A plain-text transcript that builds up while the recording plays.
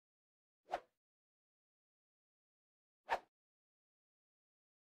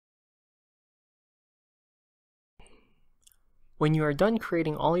When you are done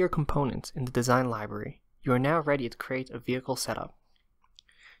creating all your components in the design library, you are now ready to create a vehicle setup.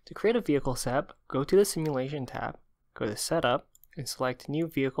 To create a vehicle setup, go to the Simulation tab, go to Setup, and select New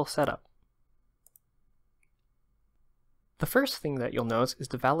Vehicle Setup. The first thing that you'll notice is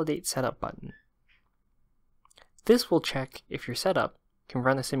the Validate Setup button. This will check if your setup can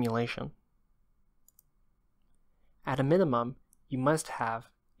run a simulation. At a minimum, you must have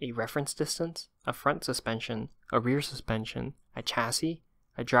a reference distance, a front suspension, a rear suspension, a chassis,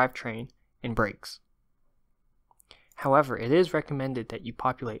 a drivetrain, and brakes. However, it is recommended that you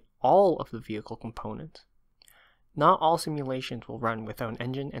populate all of the vehicle components. Not all simulations will run without an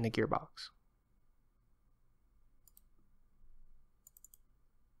engine and a gearbox.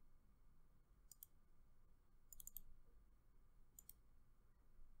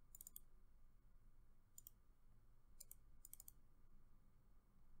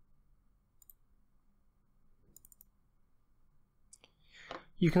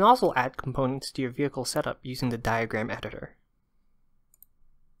 You can also add components to your vehicle setup using the diagram editor.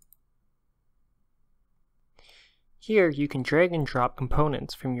 Here you can drag and drop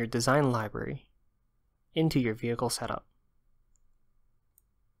components from your design library into your vehicle setup.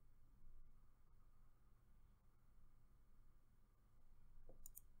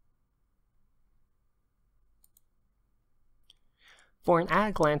 For an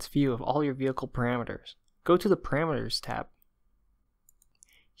at-a-glance view of all your vehicle parameters, go to the Parameters tab.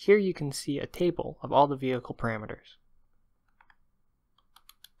 Here you can see a table of all the vehicle parameters.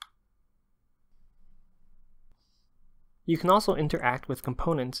 You can also interact with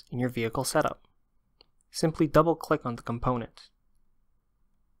components in your vehicle setup. Simply double-click on the component.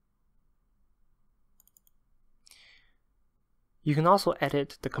 You can also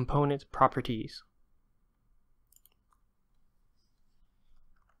edit the component properties.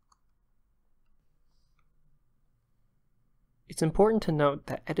 It's important to note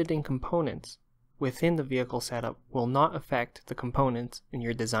that editing components within the vehicle setup will not affect the components in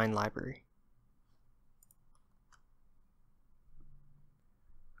your design library.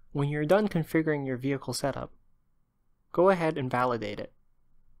 When you're done configuring your vehicle setup, go ahead and validate it.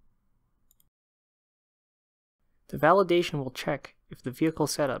 The validation will check if the vehicle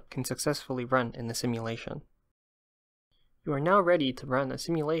setup can successfully run in the simulation. You are now ready to run a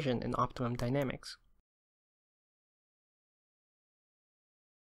simulation in OptimumDynamics.